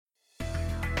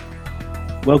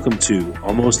Welcome to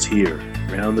Almost Here,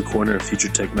 Round the Corner Future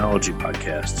Technology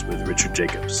Podcasts with Richard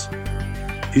Jacobs.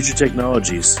 Future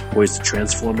technologies poised to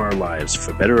transform our lives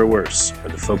for better or worse are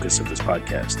the focus of this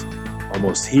podcast.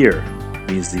 Almost here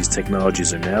means these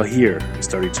technologies are now here and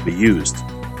starting to be used,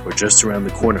 or just around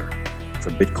the corner,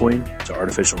 from Bitcoin to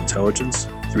artificial intelligence,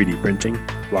 3D printing,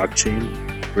 blockchain,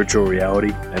 virtual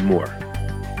reality, and more.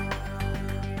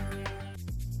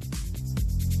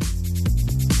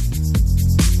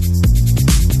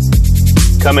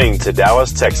 Coming to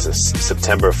Dallas, Texas,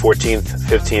 September 14th,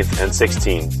 15th, and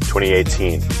 16th,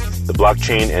 2018, the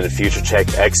Blockchain and Future Tech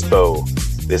Expo.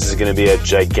 This is going to be a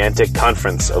gigantic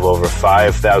conference of over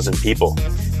 5,000 people.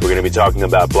 We're going to be talking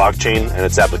about blockchain and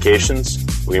its applications.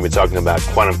 We're going to be talking about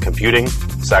quantum computing,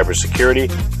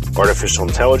 cybersecurity, artificial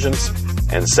intelligence,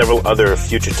 and several other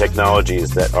future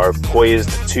technologies that are poised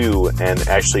to and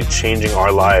actually changing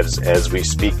our lives as we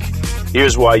speak.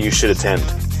 Here's why you should attend.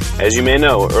 As you may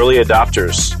know, early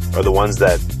adopters are the ones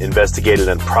that investigated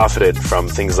and profited from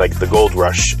things like the gold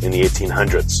rush in the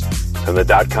 1800s, from the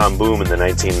dot-com boom in the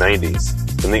 1990s,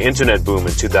 from the internet boom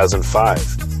in 2005,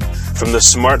 from the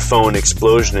smartphone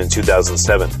explosion in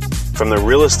 2007, from the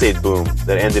real estate boom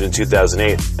that ended in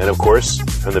 2008, and of course,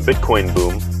 from the Bitcoin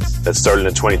boom that started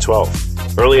in 2012.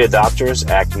 Early adopters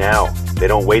act now. They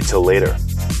don't wait till later.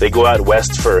 They go out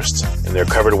west first. In their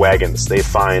covered wagons, they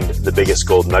find the biggest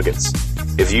gold nuggets.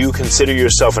 If you consider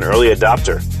yourself an early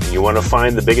adopter and you want to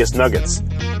find the biggest nuggets,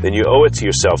 then you owe it to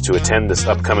yourself to attend this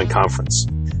upcoming conference.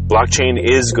 Blockchain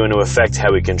is going to affect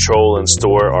how we control and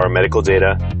store our medical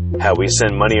data, how we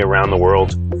send money around the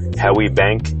world, how we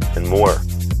bank, and more.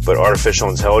 But artificial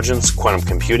intelligence, quantum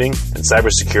computing, and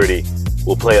cybersecurity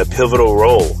will play a pivotal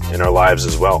role in our lives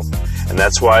as well. And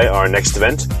that's why our next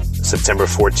event, September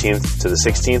 14th to the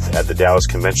 16th at the Dallas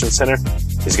Convention Center,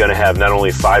 is going to have not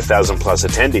only 5,000 plus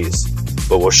attendees,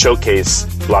 but will showcase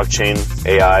blockchain,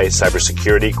 AI,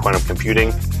 cybersecurity, quantum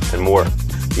computing, and more.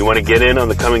 You want to get in on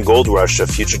the coming gold rush of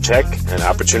future tech and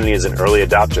opportunity as an early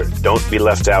adopter. Don't be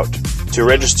left out. To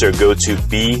register, go to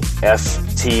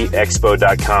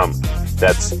bftexpo.com.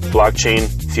 That's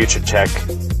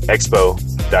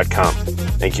blockchainfuturetechexpo.com.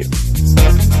 Thank you.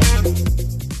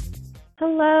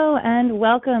 Hello and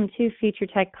welcome to Future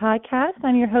Tech Podcast.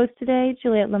 I'm your host today,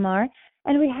 Juliette Lamar,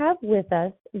 and we have with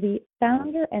us the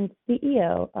founder and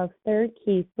CEO of Third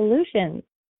Key Solutions.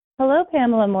 Hello,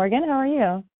 Pamela Morgan. How are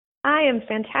you? I am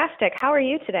fantastic. How are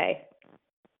you today?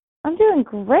 I'm doing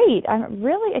great. I'm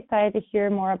really excited to hear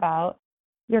more about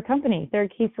your company,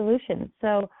 Third Key Solutions.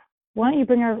 So why don't you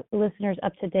bring our listeners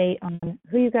up to date on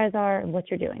who you guys are and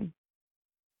what you're doing?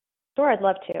 Sure, I'd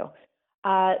love to.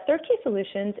 Third Key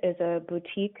Solutions is a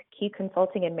boutique key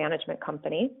consulting and management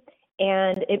company,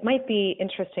 and it might be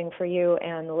interesting for you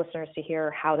and the listeners to hear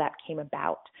how that came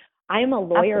about. I am a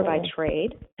lawyer by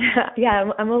trade.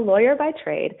 I'm a lawyer by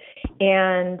trade,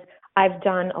 and I've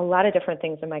done a lot of different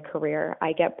things in my career.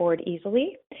 I get bored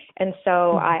easily, and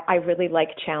so I really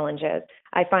like challenges.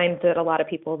 I find that a lot of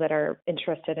people that are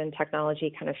interested in technology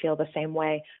kind of feel the same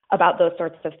way about those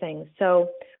sorts of things.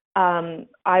 So I'm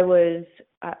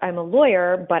a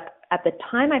lawyer, but at the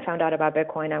time I found out about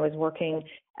Bitcoin, I was working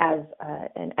as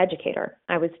an educator.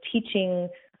 I was teaching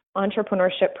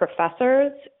entrepreneurship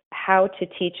professors how to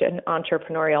teach an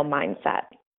entrepreneurial mindset.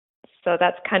 So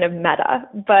that's kind of meta,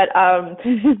 but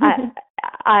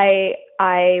I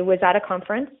was at a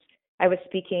conference. I was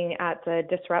speaking at the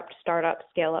Disrupt Startup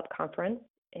Scale Up Conference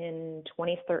in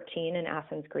 2013 in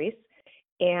Athens, Greece,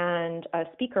 and a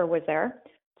speaker was there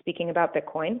speaking about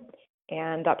Bitcoin,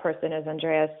 and that person is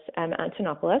Andreas M.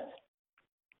 Antonopoulos.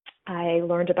 I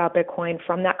learned about Bitcoin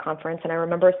from that conference, and I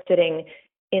remember sitting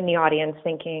in the audience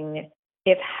thinking,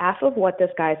 if half of what this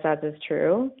guy says is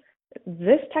true,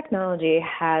 this technology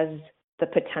has the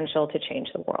potential to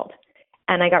change the world.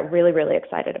 And I got really, really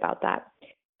excited about that.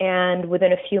 And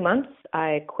within a few months,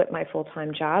 I quit my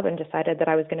full-time job and decided that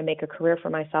I was going to make a career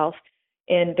for myself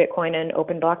in Bitcoin and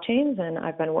open blockchains, and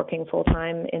I've been working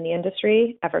full-time in the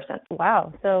industry ever since.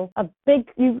 Wow. So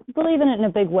you believe in it in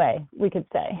a big way, we could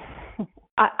say.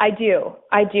 I do.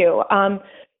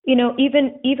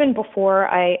 Even before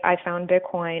I found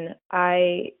Bitcoin,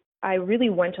 I really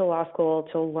went to law school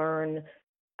to learn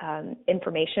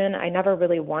information. I never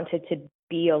really wanted to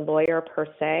be a lawyer per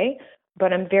se,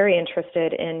 but I'm very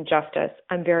interested in justice.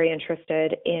 I'm very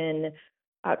interested in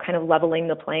kind of leveling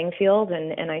the playing field,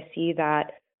 and I see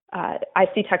that I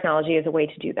see technology as a way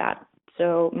to do that.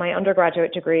 So my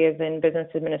undergraduate degree is in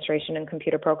business administration and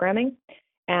computer programming,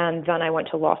 and then I went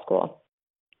to law school.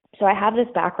 So I have this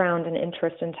background and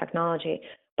interest in technology,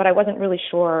 but I wasn't really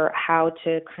sure how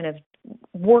to kind of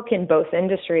work in both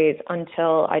industries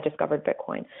until I discovered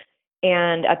Bitcoin.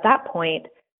 And at that point,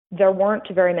 there weren't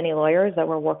very many lawyers that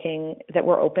were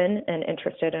open and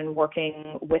interested in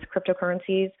working with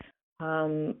cryptocurrencies.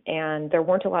 And there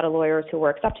weren't a lot of lawyers who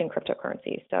were accepting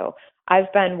cryptocurrencies. So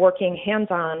I've been working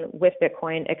hands-on with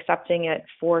Bitcoin, accepting it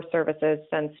for services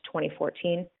since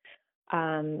 2014.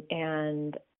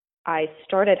 And I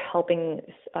started helping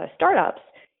startups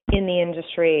in the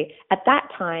industry. At that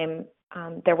time,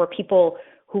 there were people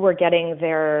who were getting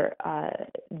their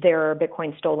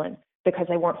Bitcoin stolen because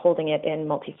they weren't holding it in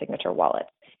multi-signature wallets.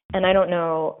 And I don't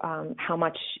know how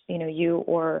much you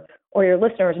or your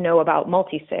listeners know about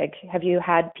multi-sig. Have you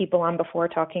had people on before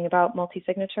talking about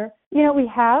multi-signature? We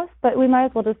have, but we might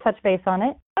as well just touch base on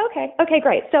it. Okay,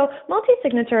 great. So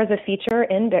multi-signature is a feature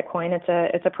in Bitcoin.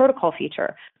 It's a protocol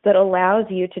feature that allows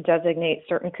you to designate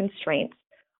certain constraints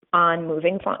on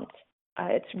moving funds.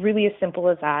 It's really as simple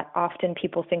as that. Often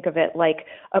people think of it like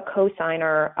a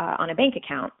cosigner on a bank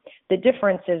account. The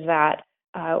difference is that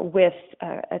with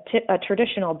a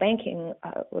traditional bank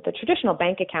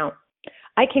account,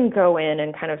 I can go in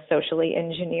and kind of socially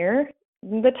engineer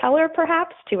the teller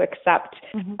perhaps to accept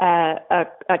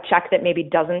a check that maybe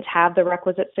doesn't have the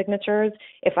requisite signatures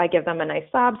if I give them a nice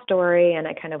sob story and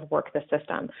I kind of work the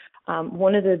system.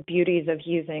 One of the beauties of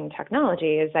using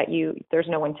technology is that there's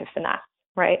no one to finesse,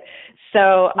 right?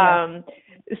 So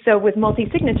so with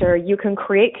multi-signature, you can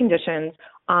create conditions,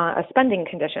 spending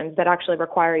conditions that actually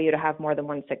require you to have more than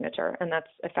one signature, and that's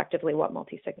effectively what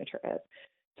multi-signature is.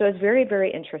 So I was very,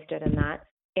 very interested in that.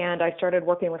 And I started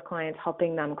working with clients,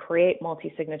 helping them create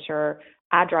multi-signature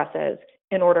addresses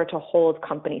in order to hold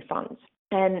company funds.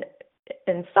 And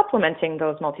in supplementing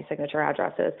those multi-signature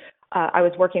addresses, I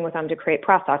was working with them to create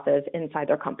processes inside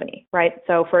their company, right?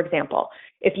 So for example,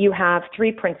 if you have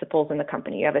three principals in the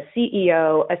company, you have a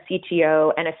CEO, a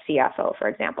CTO, and a CFO, for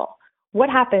example. What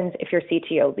happens if your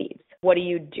CTO leaves? What do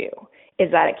you do? Is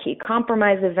that a key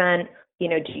compromise event?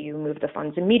 Do you move the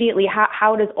funds immediately?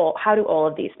 How do all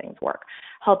of these things work?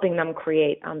 Helping them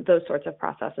create those sorts of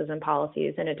processes and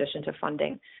policies in addition to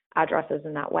funding addresses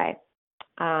in that way.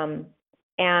 And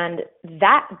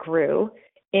that grew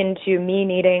into me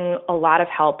needing a lot of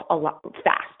help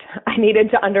fast. I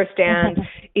needed to understand,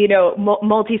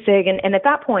 multi-sig. And at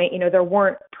that point, there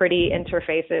weren't pretty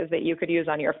interfaces that you could use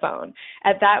on your phone.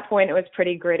 At that point, it was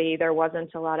pretty gritty. There wasn't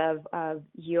a lot of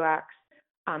UX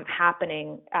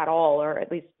happening at all, or at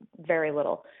least very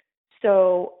little.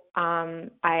 So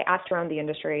I asked around the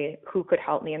industry who could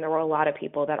help me, and there were a lot of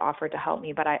people that offered to help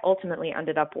me, but I ultimately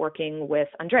ended up working with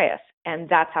Andreas, and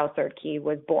that's how Third Key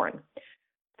was born.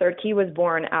 Third Key was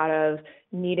born out of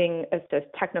needing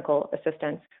technical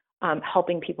assistance,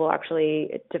 helping people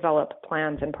actually develop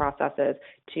plans and processes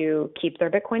to keep their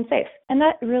Bitcoin safe. And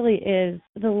that really is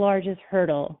the largest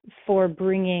hurdle for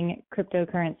bringing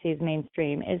cryptocurrencies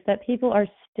mainstream, is that people are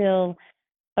still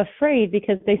afraid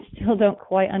because they still don't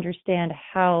quite understand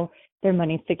how their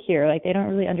money's secure. Like, they don't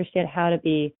really understand how to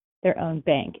be their own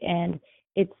bank. And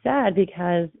it's sad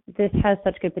because this has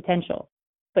such good potential,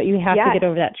 but you have to get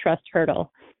over that trust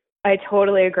hurdle. I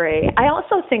totally agree. I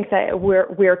also think that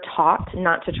we're taught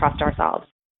not to trust ourselves.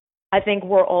 I think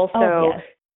we're also,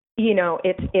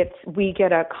 we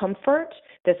get a comfort,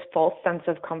 this false sense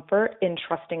of comfort in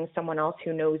trusting someone else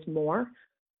who knows more.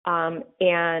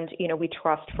 And we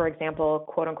trust, for example,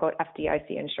 quote unquote,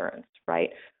 FDIC insurance, right?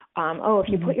 If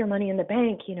you put your money in the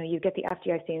bank, you get the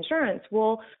FDIC insurance.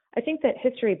 Well, I think that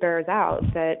history bears out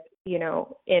that,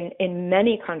 in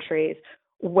many countries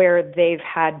where they've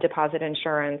had deposit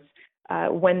insurance,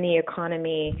 when the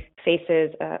economy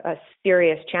faces a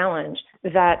serious challenge,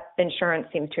 that insurance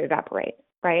seems to evaporate,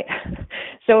 right?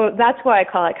 So that's why I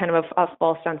call it kind of a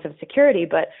false sense of security.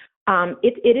 But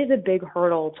it is a big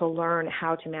hurdle to learn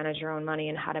how to manage your own money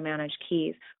and how to manage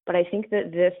keys. But I think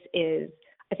that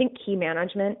key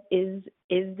management is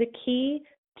the key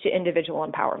to individual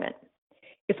empowerment.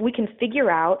 If we can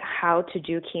figure out how to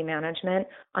do key management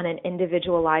on an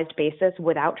individualized basis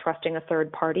without trusting a third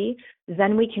party,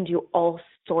 then we can do all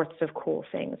sorts of cool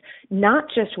things, not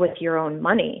just with your own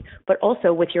money, but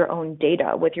also with your own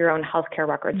data, with your own healthcare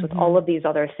records, with all of these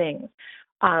other things.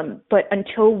 But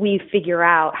until we figure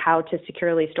out how to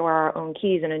securely store our own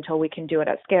keys, and until we can do it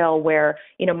at scale where,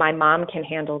 my mom can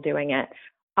handle doing it,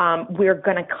 we're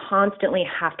going to constantly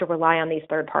have to rely on these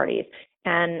third parties.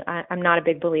 And I'm not a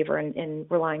big believer in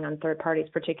relying on third parties,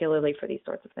 particularly for these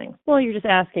sorts of things. Well, you're just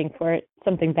asking for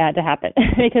something bad to happen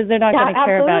because they're not going to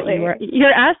care about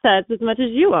your assets as much as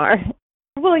you are.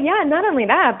 Well, yeah, not only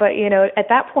that, but, at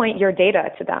that point, you're data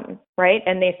to them, right?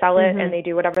 And they sell it and they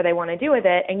do whatever they want to do with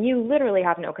it, and you literally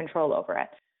have no control over it.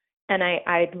 And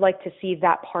I'd like to see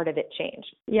that part of it change.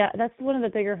 Yeah, that's one of the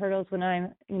bigger hurdles when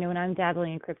I'm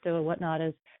dabbling in crypto and whatnot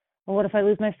is, well, what if I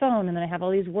lose my phone and then I have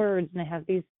all these words and I have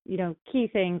these, key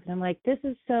things, and I'm like, this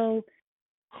is so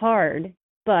hard,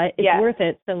 but it's worth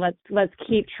it. So let's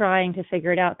keep trying to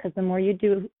figure it out, because the more you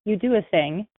do a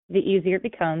thing, the easier it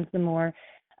becomes, the more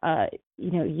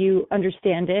you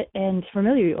understand it and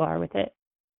familiar you are with it.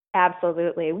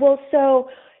 Absolutely. Well, so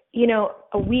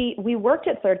we worked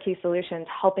at Third Key Solutions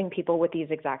helping people with these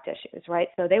exact issues, right?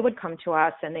 So they would come to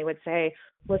us and they would say,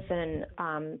 listen,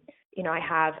 I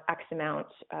have X amount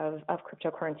of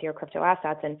cryptocurrency or crypto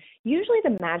assets, and usually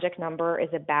the magic number is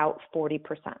about 40%.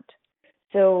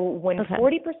 So when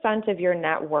 40% of your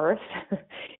net worth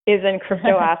is in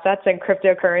crypto assets and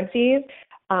cryptocurrencies,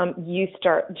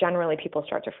 people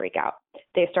start to freak out.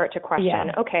 They start to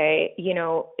question, okay,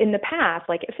 in the past,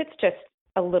 like if it's just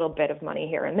a little bit of money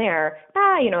here and there,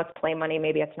 it's play money,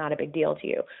 maybe it's not a big deal to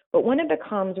you. But when it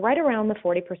becomes right around the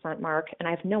 40% mark, and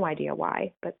I have no idea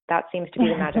why, but that seems to be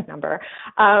the magic number,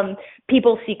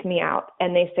 people seek me out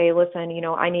and they say, listen,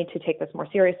 I need to take this more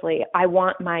seriously. I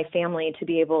want my family to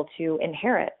be able to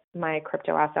inherit my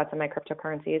crypto assets and my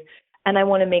cryptocurrencies. And I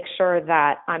want to make sure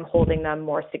that I'm holding them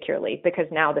more securely, because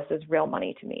now this is real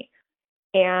money to me.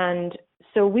 And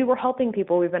so we've been helping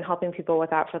people with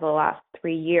that for the last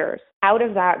 3 years. Out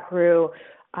of that grew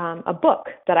a book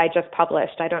that I just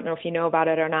published. I don't know if you know about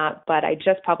it or not, but I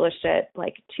just published it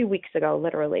like 2 weeks ago,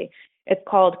 literally. It's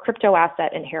called Crypto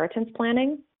Asset Inheritance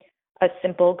Planning, a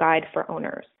Simple Guide for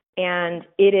Owners. And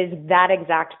it is that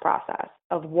exact process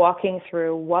of walking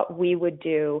through what we would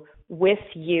do with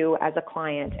you as a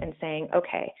client and saying,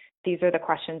 okay, these are the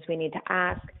questions we need to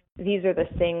ask. These are the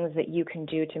things that you can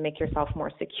do to make yourself more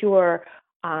secure.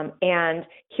 And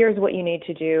here's what you need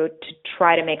to do to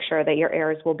try to make sure that your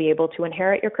heirs will be able to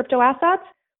inherit your crypto assets,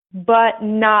 but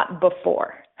not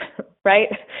before, right?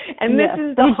 And this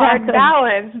is the hard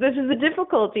balance. This is the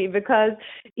difficulty, because,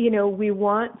 we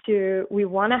want to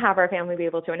have our family be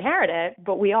able to inherit it,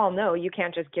 but we all know you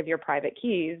can't just give your private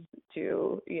keys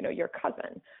to, your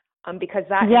cousin, because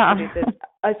that introduces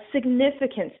a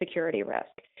significant security risk.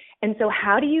 And so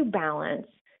how do you balance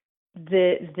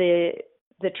the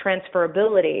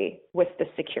transferability with the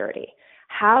security?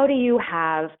 How do you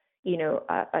have,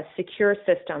 a secure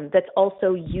system that's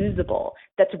also usable,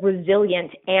 that's resilient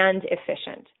and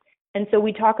efficient? And so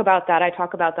we talk about that. I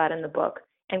talk about that in the book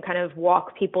and kind of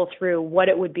walk people through what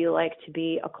it would be like to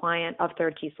be a client of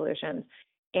Third Key Solutions.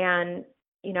 And,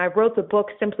 I wrote the book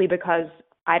simply because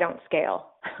I don't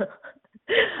scale.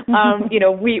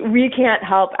 We can't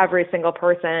help every single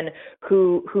person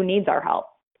who needs our help.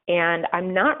 And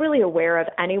I'm not really aware of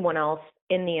anyone else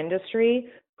in the industry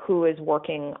who is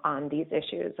working on these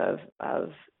issues of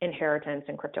inheritance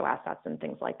and crypto assets and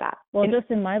things like that. Well, just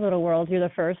in my little world, you're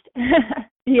the first.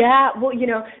 Yeah. Well,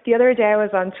 the other day I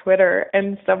was on Twitter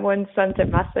and someone sent a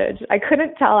message. I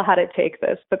couldn't tell how to take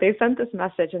this, but they sent this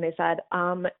message and they said,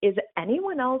 is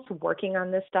anyone else working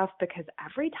on this stuff? Because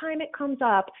every time it comes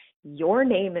up, your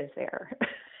name is there.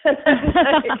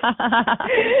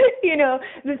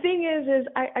 The thing is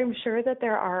I'm sure that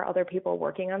there are other people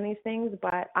working on these things,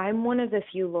 but I'm one of the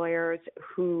few lawyers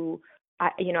who,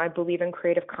 I believe in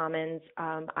Creative Commons.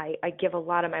 I give a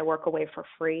lot of my work away for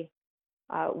free.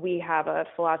 We have a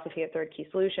philosophy at Third Key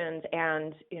Solutions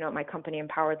and, my company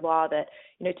Empowered Law that,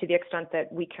 to the extent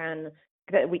that we can,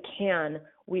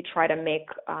 we try to make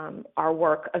our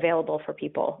work available for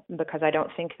people, because I don't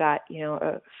think that,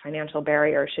 a financial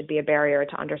barrier should be a barrier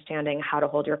to understanding how to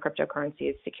hold your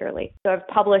cryptocurrencies securely. So I've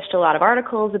published a lot of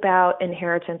articles about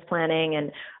inheritance planning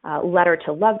and letter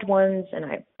to loved ones, and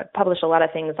I publish a lot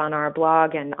of things on our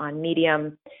blog and on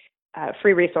Medium,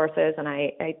 free resources, and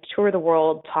I tour the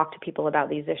world, talk to people about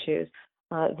these issues.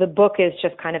 The book is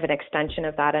just kind of an extension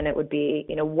of that, and it would be,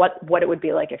 what it would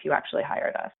be like if you actually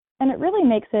hired us. And it really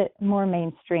makes it more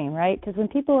mainstream, right? Because when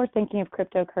people are thinking of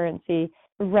cryptocurrency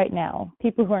right now,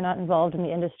 people who are not involved in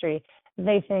the industry,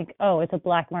 they think, oh, it's a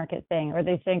black market thing, or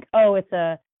they think, oh, it's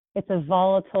a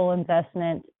volatile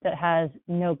investment that has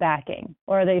no backing,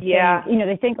 or they think,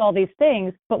 they think all these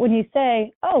things. But when you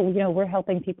say, oh, we're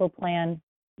helping people plan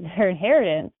their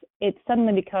inheritance, it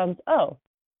suddenly becomes, oh,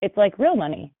 it's like real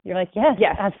money. You're like, yes.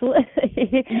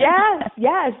 Absolutely.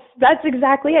 yes, that's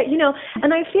exactly it.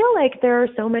 And I feel like there are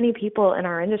so many people in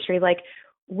our industry, like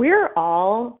we're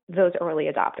all those early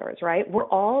adopters, right? We're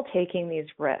all taking these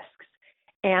risks.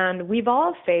 And we've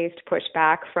all faced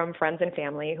pushback from friends and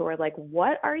family who are like,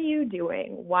 what are you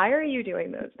doing? Why are you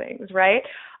doing those things, right?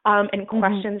 and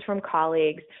questions from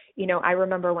colleagues. I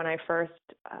remember when I first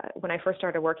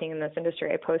started working in this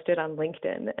industry, I posted on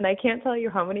LinkedIn, and I can't tell you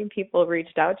how many people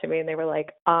reached out to me and they were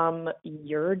like,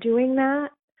 you're doing that?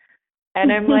 And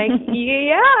I'm like,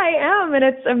 yeah, I am. And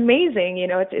it's amazing.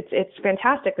 It's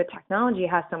fantastic. The technology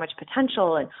has so much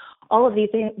potential and all of these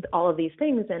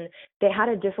things. And they had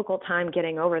a difficult time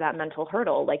getting over that mental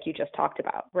hurdle, like you just talked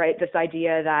about, right? This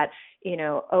idea that,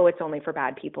 it's only for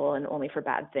bad people and only for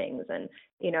bad things. And,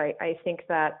 I think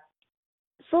that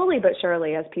slowly but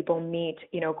surely, as people meet,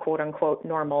 quote unquote,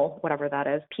 normal, whatever that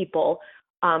is, people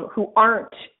who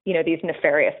aren't, these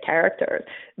nefarious characters,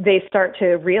 they start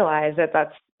to realize that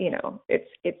that's,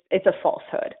 it's a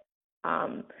falsehood.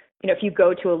 If you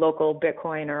go to a local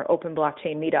Bitcoin or open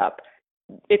blockchain meetup,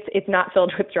 it's not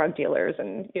filled with drug dealers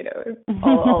and,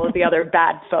 all of the other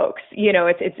bad folks.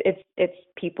 It's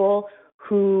people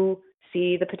who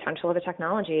see the potential of the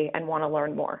technology and want to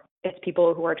learn more. It's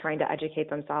people who are trying to educate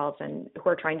themselves and who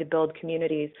are trying to build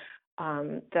communities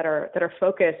that are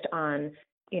focused on,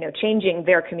 changing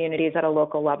their communities at a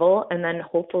local level, and then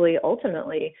hopefully,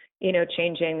 ultimately,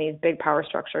 changing these big power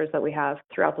structures that we have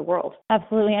throughout the world.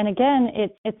 Absolutely. And again,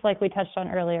 it's like we touched on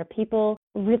earlier. People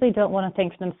really don't want to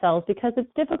think for themselves because it's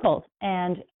difficult.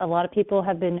 And a lot of people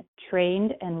have been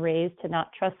trained and raised to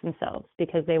not trust themselves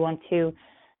because they want to,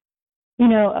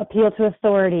 appeal to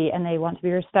authority and they want to be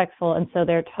respectful. And so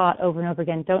they're taught over and over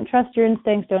again, don't trust your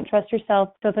instincts, don't trust yourself.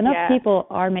 So if enough people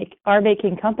are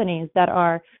making companies that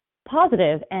are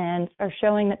positive and are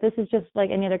showing that this is just like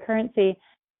any other currency,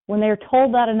 when they're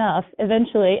told that enough,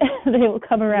 eventually they will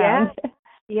come around.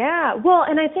 Yeah. Well,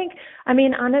 and I think,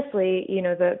 honestly,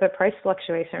 the price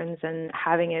fluctuations and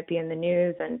having it be in the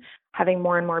news and having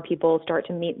more and more people start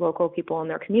to meet local people in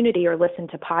their community or listen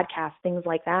to podcasts, things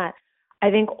like that, I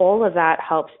think all of that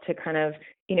helps to kind of,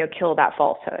 kill that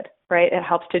falsehood, right? It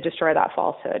helps to destroy that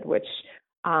falsehood, which,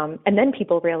 and then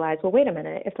people realize, well, wait a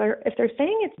minute, if they're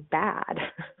saying it's bad,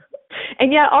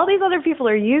 and yet all these other people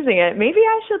are using it, maybe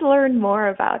I should learn more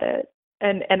about it.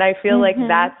 And I feel like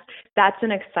that's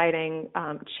an exciting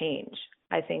change.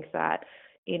 I think that,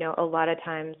 a lot of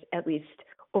times, at least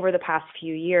over the past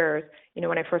few years,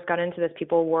 when I first got into this,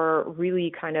 people were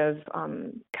really kind of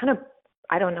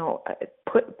I don't know,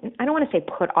 I don't want to say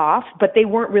put off, but they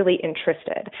weren't really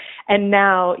interested. And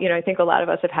now, I think a lot of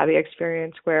us have had the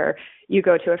experience where you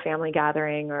go to a family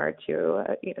gathering or to,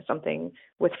 something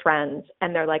with friends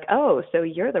and they're like, oh, so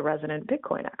you're the resident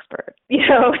Bitcoin expert, and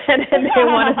they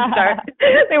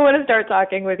want to start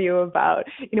talking with you about,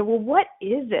 well, what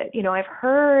is it? I've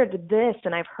heard this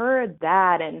and I've heard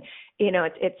that. And,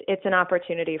 it's an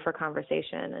opportunity for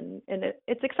conversation and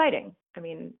it's exciting. I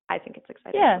think it's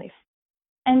exciting. Yeah.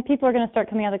 And people are going to start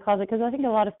coming out of the closet because I think a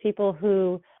lot of people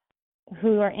who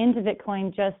are into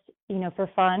Bitcoin just, for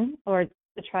fun or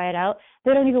to try it out,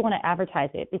 they don't even want to advertise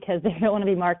it because they don't want to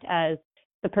be marked as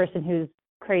the person who's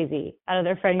crazy out of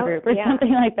their friend group or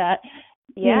something like that.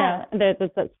 Yeah. There's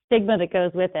that stigma that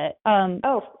goes with it.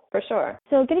 For sure.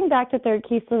 So getting back to Third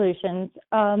Key Solutions,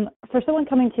 for someone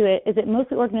coming to it, is it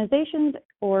mostly organizations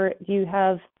or do you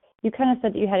kind of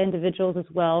said that you had individuals as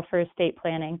well for estate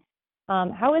planning?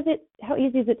 How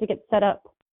easy is it to get set up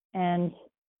and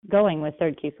going with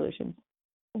Third Key Solutions?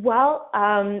 Well,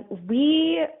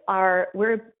 we're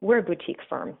a boutique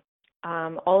firm.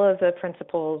 All of the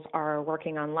principals are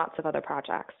working on lots of other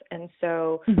projects. And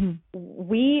so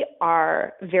we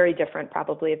are very different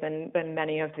probably than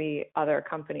many of the other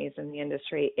companies in the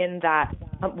industry in that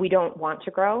we don't want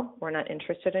to grow. We're not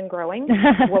interested in growing.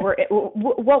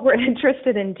 What we're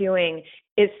interested in doing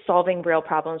is solving real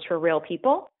problems for real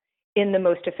people in the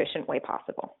most efficient way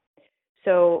possible.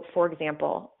 So, for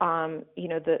example,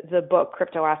 the book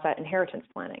Crypto Asset Inheritance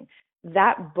Planning,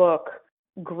 that book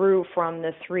grew from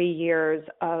the 3 years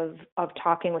of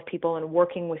talking with people and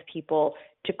working with people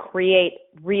to create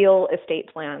real estate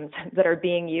plans that are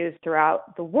being used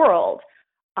throughout the world.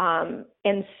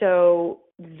 And so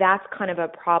that's kind of a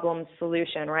problem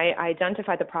solution, right? I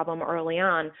identified the problem early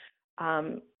on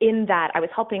in that I was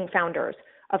helping founders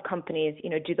of companies,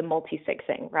 do the multi-sig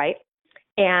thing, right?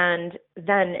 And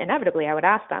then inevitably I would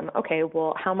ask them, okay,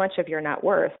 well, how much of your net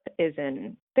worth is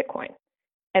in Bitcoin?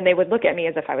 And they would look at me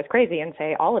as if I was crazy and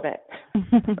say, all of it.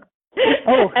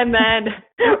 And then,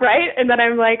 right? And then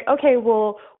I'm like, okay,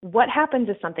 well, what happens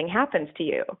if something happens to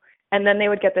you? And then they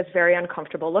would get this very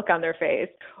uncomfortable look on their face,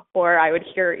 or I would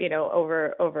hear,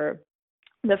 over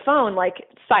the phone, like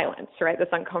silence, right? This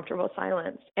uncomfortable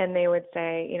silence. And they would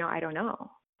say, I don't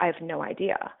know. I have no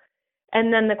idea.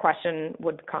 And then the question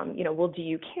would come, well, do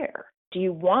you care? Do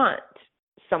you want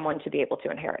someone to be able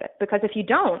to inherit it? Because if you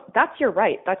don't, that's your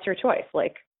right. That's your choice.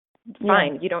 Like,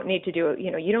 fine. You don't need to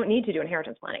do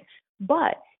inheritance planning.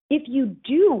 But if you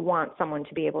do want someone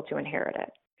to be able to inherit it,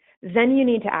 then you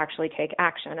need to actually take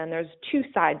action. And there's two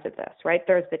sides of this, right?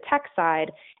 There's the tech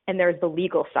side and there's the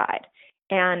legal side.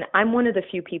 And I'm one of the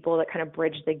few people that kind of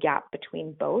bridge the gap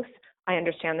between both. I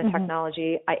understand the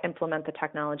technology, I implement the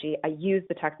technology, I use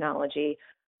the technology,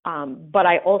 but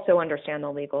I also understand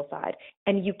the legal side.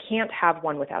 And you can't have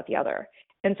one without the other.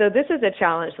 And so this is a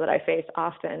challenge that I face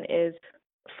often is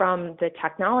from the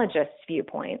technologist's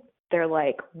viewpoint. They're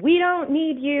like, we don't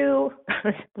need you,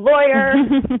 lawyer.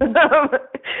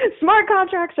 Smart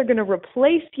contracts are going to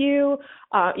replace you.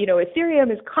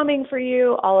 Ethereum is coming for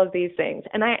you. All of these things,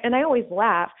 and I always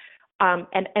laugh,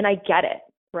 and I get it,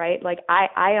 right? Like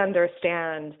I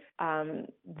understand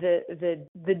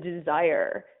the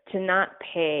desire to not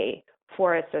pay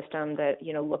for a system that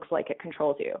looks like it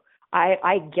controls you.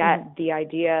 I get the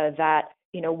idea that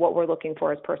what we're looking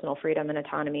for is personal freedom and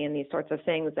autonomy and these sorts of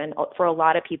things. And for a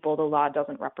lot of people, the law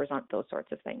doesn't represent those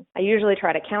sorts of things. I usually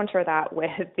try to counter that with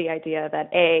the idea that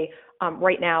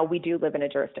right now we do live in a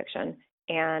jurisdiction,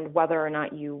 and whether or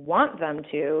not you want them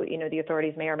to, the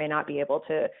authorities may or may not be able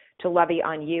to levy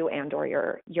on you and or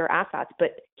your assets.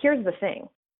 But here's the thing.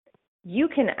 You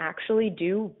can actually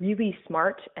do really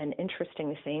smart and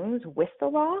interesting things with the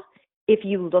law if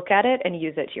you look at it and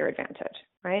use it to your advantage,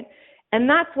 right? And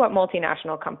that's what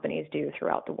multinational companies do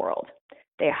throughout the world.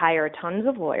 They hire tons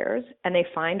of lawyers and they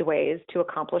find ways to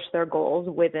accomplish their goals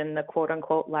within the quote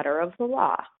unquote letter of the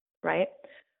law, right?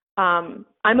 I'm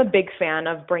a big fan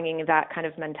of bringing that kind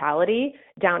of mentality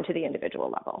down to the individual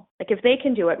level. Like if they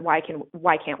can do it, why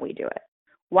can't we do it?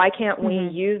 Why can't we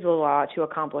use the law to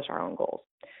accomplish our own goals?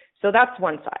 So that's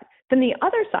one side. Then the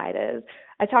other side is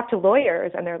I talk to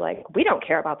lawyers and they're like, we don't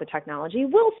care about the technology.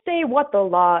 We'll say what the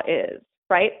law is.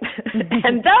 Right?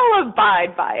 And they'll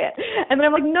abide by it. And then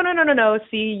I'm like, no.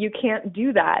 See, you can't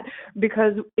do that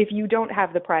because if you don't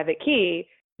have the private key,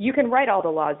 you can write all the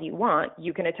laws you want.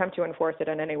 You can attempt to enforce it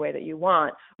in any way that you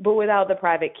want. But without the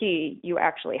private key, you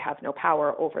actually have no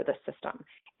power over the system.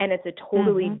 And it's a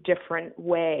totally different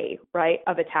way, right,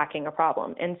 of attacking a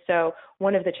problem. And so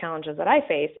one of the challenges that I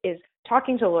face is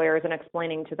talking to lawyers and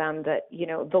explaining to them that,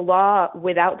 the law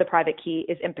without the private key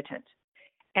is impotent.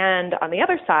 And on the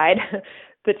other side,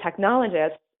 the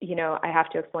technologists, I have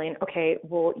to explain, okay,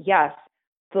 well, yes,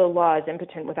 the law is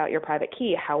impotent without your private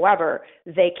key. However,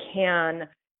 they can,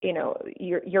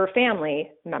 your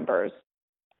family members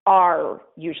are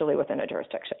usually within a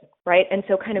jurisdiction, right? And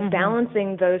so kind of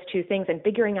balancing those two things and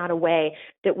figuring out a way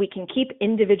that we can keep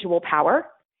individual power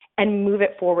and move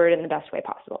it forward in the best way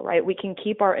possible, right? We can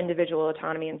keep our individual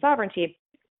autonomy and sovereignty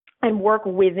and work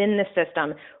within the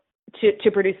system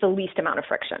to produce the least amount of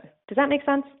friction. Does that make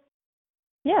sense?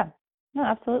 Yeah, no,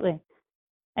 absolutely.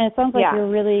 And it sounds like you're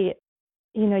really,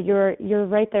 you're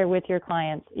right there with your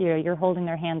clients. You're holding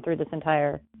their hand through this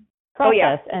entire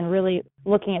process and really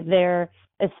looking at their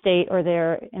estate or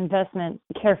their investment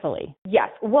carefully. Yes.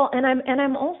 Well, and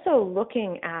I'm also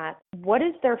looking at what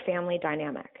is their family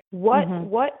dynamic? What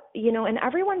and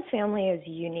everyone's family is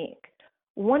unique.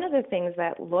 One of the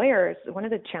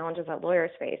challenges that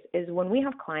lawyers face is when we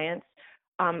have clients,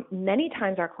 many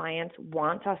times our clients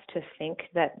want us to think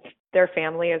that their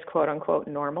family is quote unquote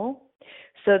normal.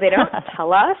 So they don't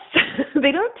tell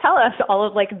us, all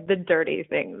of like the dirty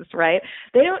things, right?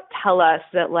 They don't tell us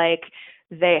that like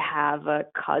they have a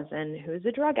cousin who's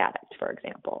a drug addict, for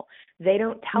example. They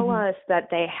don't tell us that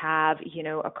they have,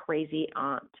 a crazy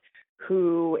aunt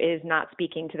who is not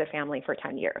speaking to the family for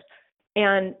 10 years.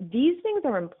 And these things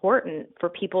are important for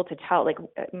people to tell. Like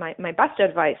my best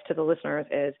advice to the listeners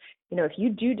is, if you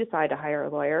do decide to hire a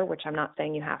lawyer, which I'm not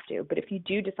saying you have to, but if you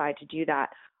do decide to do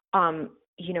that,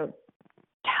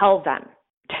 tell them.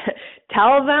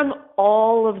 Tell them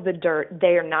all of the dirt.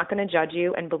 They are not going to judge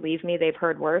you. And believe me, they've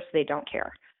heard worse. They don't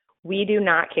care. We do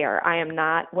not care. I am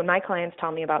not, when my clients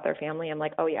tell me about their family, I'm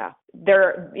like, oh yeah,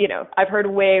 I've heard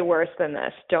way worse than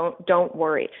this. Don't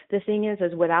worry. The thing is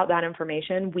without that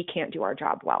information, we can't do our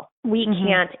job well. We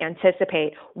can't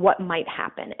anticipate what might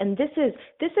happen. And this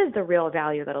is the real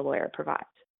value that a lawyer provides,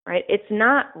 right? It's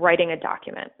not writing a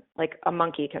document. Like a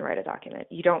monkey can write a document.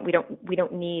 We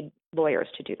don't need lawyers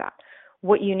to do that.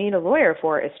 What you need a lawyer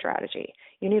for is strategy.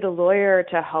 You need a lawyer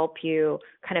to help you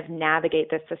kind of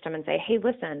navigate this system and say, hey,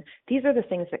 listen, these are the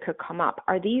things that could come up.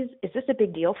 Is this a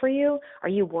big deal for you? Are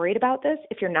you worried about this?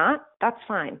 If you're not, that's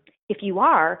fine. If you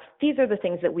are, these are the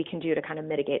things that we can do to kind of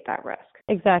mitigate that risk.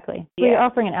 Exactly. So you're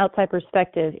offering an outside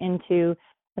perspective into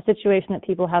a situation that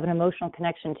people have an emotional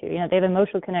connection to. They have an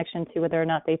emotional connection to whether or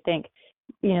not they think,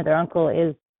 their uncle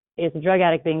is a drug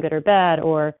addict being good or bad,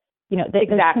 or, there's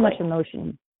too much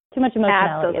emotion. Too much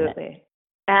emotionality in it.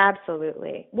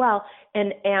 Absolutely. Well,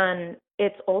 and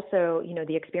it's also,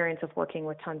 the experience of working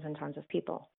with tons and tons of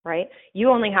people, right? You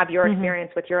only have your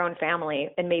experience with your own family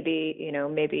and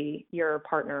maybe your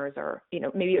partners or,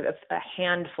 maybe a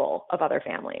handful of other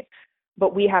families.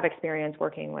 But we have experience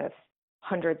working with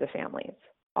hundreds of families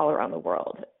all around the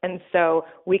world. And so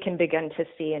we can begin to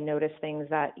see and notice things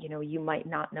that, you might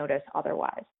not notice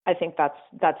otherwise. I think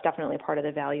that's definitely part of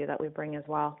the value that we bring as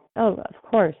well. Oh, of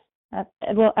course.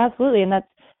 Well, absolutely. And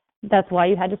that's why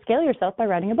you had to scale yourself by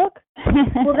writing a book.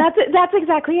 Well, that's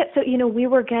exactly it. So, we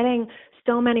were getting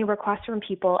so many requests from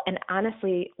people, and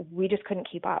honestly, we just couldn't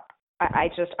keep up. I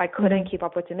couldn't keep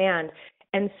up with demand.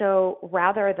 And so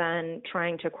rather than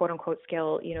trying to quote unquote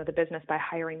scale, the business by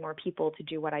hiring more people to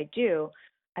do what I do,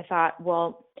 I thought,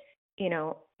 well,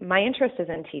 my interest is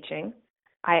in teaching.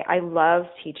 I love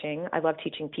teaching. I love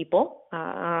teaching people.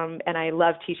 And I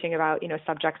love teaching about,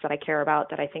 subjects that I care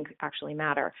about that I think actually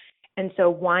matter. And so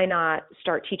why not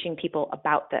start teaching people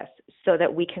about this so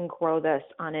that we can grow this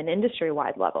on an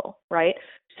industry-wide level, right?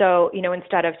 So,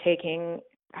 instead of taking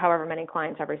however many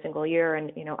clients every single year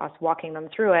and, us walking them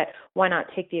through it, why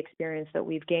not take the experience that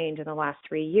we've gained in the last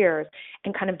 3 years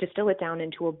and kind of distill it down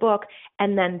into a book?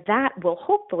 And then that will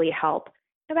hopefully help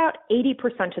about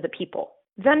 80% of the people.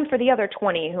 Then for the other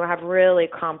 20 who have really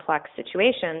complex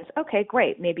situations, okay,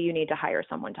 great. Maybe you need to hire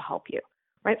someone to help you,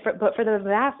 right? But for the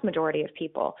vast majority of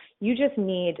people, you just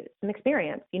need some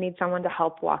experience. You need someone to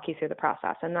help walk you through the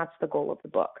process. And that's the goal of the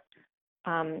book.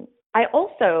 I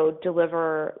also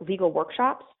deliver legal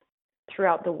workshops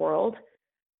throughout the world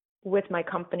with my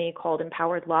company called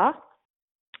Empowered Law.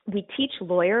 We teach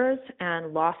lawyers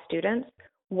and law students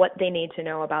what they need to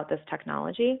know about this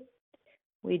technology.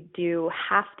 We do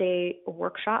half-day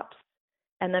workshops,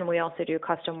 and then we also do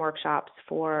custom workshops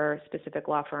for specific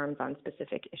law firms on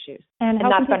specific issues. And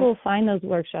how can people find those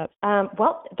workshops?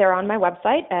 Well, they're on my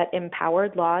website at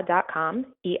empoweredlaw.com,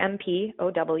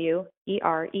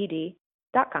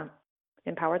 EMPOWERED.com,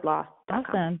 empoweredlaw.com.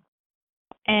 Awesome.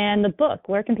 And the book,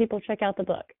 where can people check out the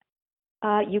book?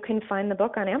 You can find the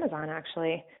book on Amazon,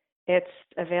 actually. It's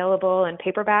available in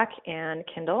paperback and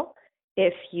Kindle.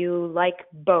 If you like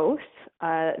both,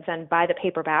 then buy the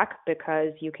paperback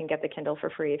because you can get the Kindle for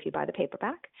free if you buy the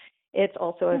paperback. It's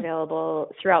also available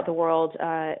throughout the world.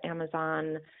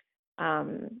 Amazon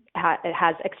it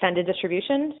has extended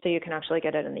distribution, so you can actually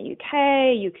get it in the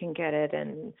UK. You can get it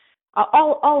in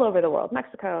all over the world,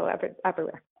 Mexico,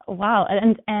 everywhere. Wow.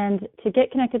 And to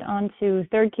get connected onto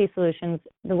Third Key Solutions,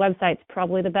 the website's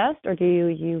probably the best, or do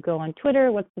you go on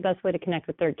Twitter? What's the best way to connect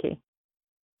with Third Key?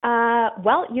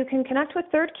 Well, you can connect with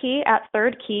Third Key at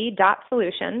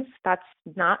thirdkey.solutions. That's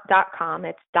not .com,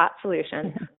 it's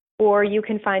 .solutions. Or you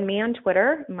can find me on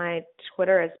Twitter. My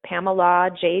Twitter is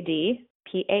Pamela JD,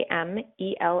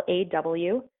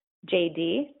 PAMELAW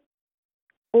JD.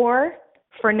 Or,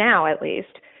 for now at least,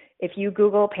 if you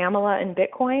Google Pamela and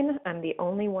Bitcoin, I'm the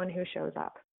only one who shows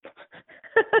up.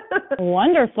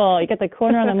 Wonderful. You get the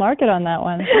corner on the market on that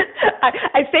one.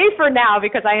 I say for now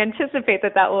because I anticipate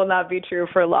that will not be true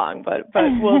for long, but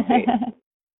we'll see.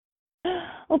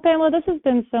 Well, Pamela, this has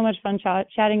been so much fun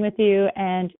chatting with you,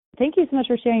 and thank you so much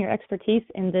for sharing your expertise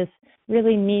in this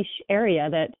really niche area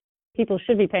that people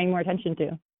should be paying more attention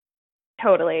to.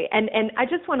 Totally. And I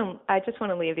just want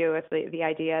to leave you with the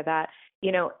idea that,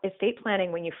 estate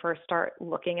planning, when you first start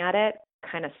looking at it,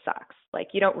 kind of sucks. Like,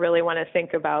 you don't really want to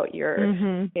think about your,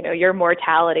 your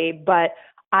mortality, but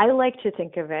I like to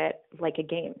think of it like a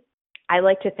game. I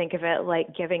like to think of it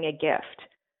like giving a gift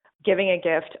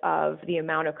of the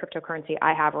amount of cryptocurrency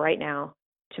I have right now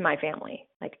to my family.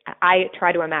 Like, I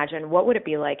try to imagine what would it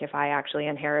be like if I actually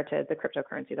inherited the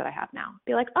cryptocurrency that I have now.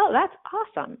 Be like, oh, that's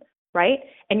awesome, right?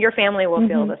 And your family will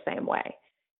feel the same way.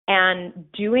 And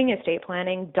doing estate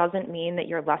planning doesn't mean that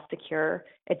you're less secure.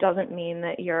 It doesn't mean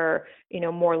that you're,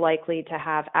 more likely to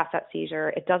have asset seizure.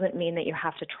 It doesn't mean that you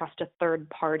have to trust a third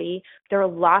party. There are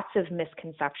lots of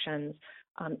misconceptions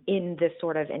in this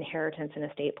sort of inheritance and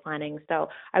estate planning. So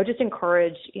I would just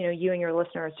encourage, you and your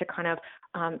listeners to kind of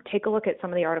take a look at some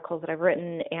of the articles that I've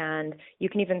written, and you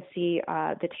can even see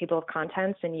the table of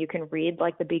contents, and you can read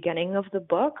like the beginning of the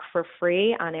book for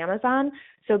free on Amazon.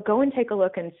 So go and take a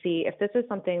look and see if this is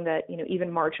something that,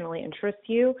 even marginally interests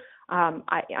you.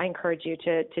 I encourage you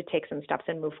to take some steps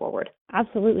and move forward.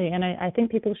 Absolutely. And I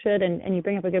think people should, and you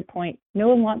bring up a good point. No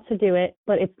one wants to do it,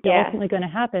 but it's ultimately going to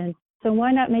happen. So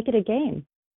why not make it a game?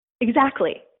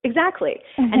 Exactly.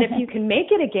 And if you can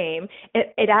make it a game,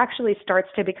 it actually starts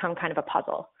to become kind of a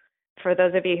puzzle. For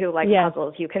those of you who like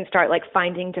puzzles, you can start like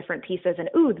finding different pieces and,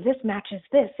 ooh, this matches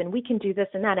this, and we can do this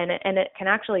and that. And it can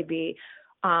actually be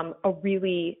a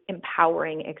really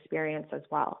empowering experience as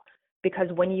well. Because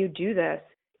when you do this,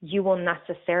 you will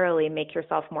necessarily make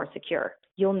yourself more secure.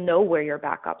 You'll know where your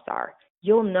backups are.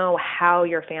 You'll know how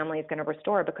your family is going to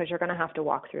restore because you're going to have to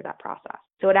walk through that process.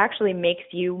 So it actually makes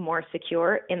you more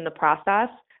secure in the process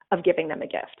of giving them a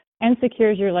gift. And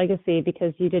secures your legacy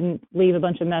because you didn't leave a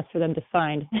bunch of mess for them to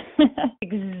find.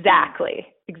 Exactly.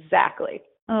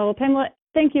 Oh, well, Pamela,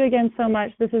 thank you again so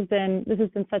much. This has been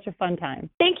such a fun time.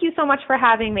 Thank you so much for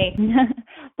having me.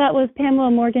 That was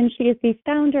Pamela Morgan. She is the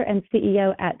founder and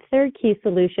CEO at Third Key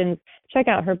Solutions. Check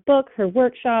out her book, her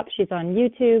workshop. She's on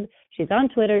YouTube. She's on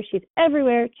Twitter. She's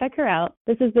everywhere. Check her out.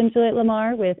 This has been Juliet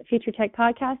Lamar with Future Tech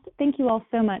Podcast. Thank you all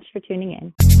so much for tuning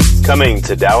in. Coming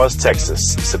to Dallas,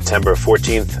 Texas, September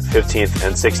 14th, 15th,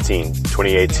 and 16th,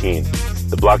 2018,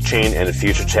 the Blockchain and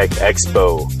Future Tech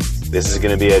Expo. This is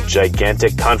going to be a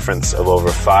gigantic conference of over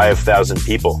 5,000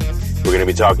 people. We're going to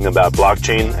be talking about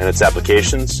blockchain and its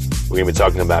applications. We're going to be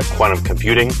talking about quantum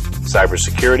computing,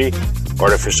 cybersecurity,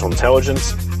 artificial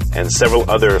intelligence, and several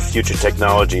other future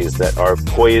technologies that are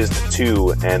poised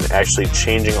to and actually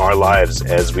changing our lives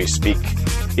as we speak.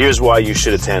 Here's why you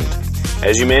should attend.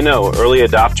 As you may know, early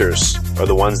adopters are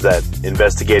the ones that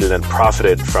investigated and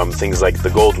profited from things like the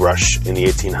gold rush in the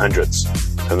 1800s,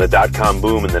 from the dot-com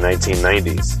boom in the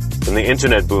 1990s, from the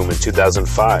internet boom in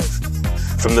 2005,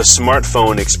 from the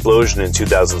smartphone explosion in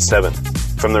 2007,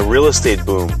 from the real estate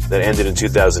boom that ended in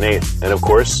 2008, and of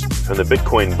course, from the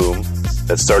Bitcoin boom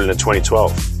that started in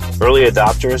 2012. Early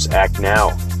adopters act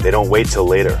now. They don't wait till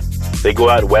later. They go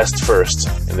out west first.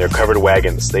 In their covered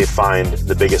wagons, they find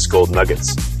the biggest gold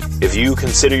nuggets. If you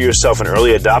consider yourself an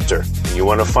early adopter and you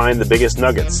want to find the biggest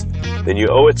nuggets, then you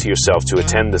owe it to yourself to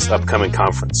attend this upcoming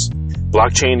conference.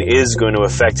 Blockchain is going to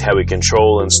affect how we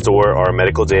control and store our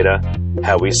medical data,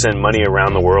 how we send money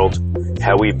around the world,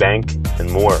 how we bank, and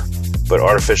more. But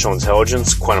artificial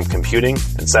intelligence, quantum computing,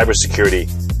 and cybersecurity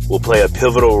will play a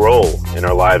pivotal role in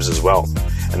our lives as well.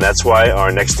 And that's why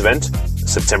our next event,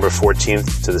 September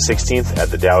 14th to the 16th at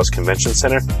the Dallas Convention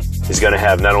Center, is going to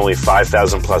have not only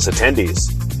 5,000 plus attendees,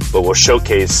 but will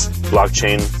showcase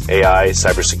blockchain, AI,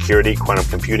 cybersecurity, quantum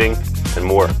computing, and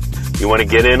more. You want to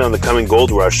get in on the coming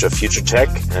gold rush of future tech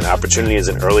and opportunity as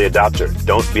an early adopter.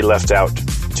 Don't be left out.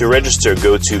 To register,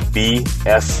 go to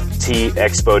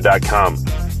bftexpo.com.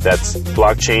 That's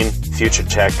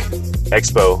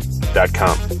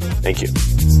blockchainfuturetechexpo.com. Thank you.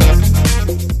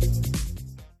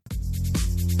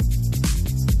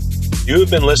 You have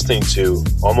been listening to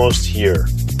Almost Here,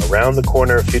 Around the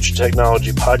Corner Future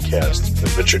Technology Podcast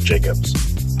with Richard Jacobs.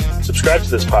 Subscribe to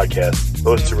this podcast,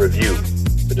 post a review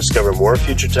to discover more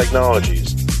future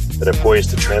technologies that are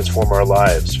poised to transform our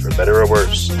lives for better or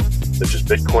worse, such as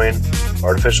Bitcoin,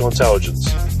 artificial intelligence,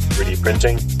 3D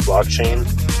printing, blockchain,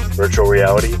 virtual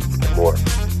reality, and more.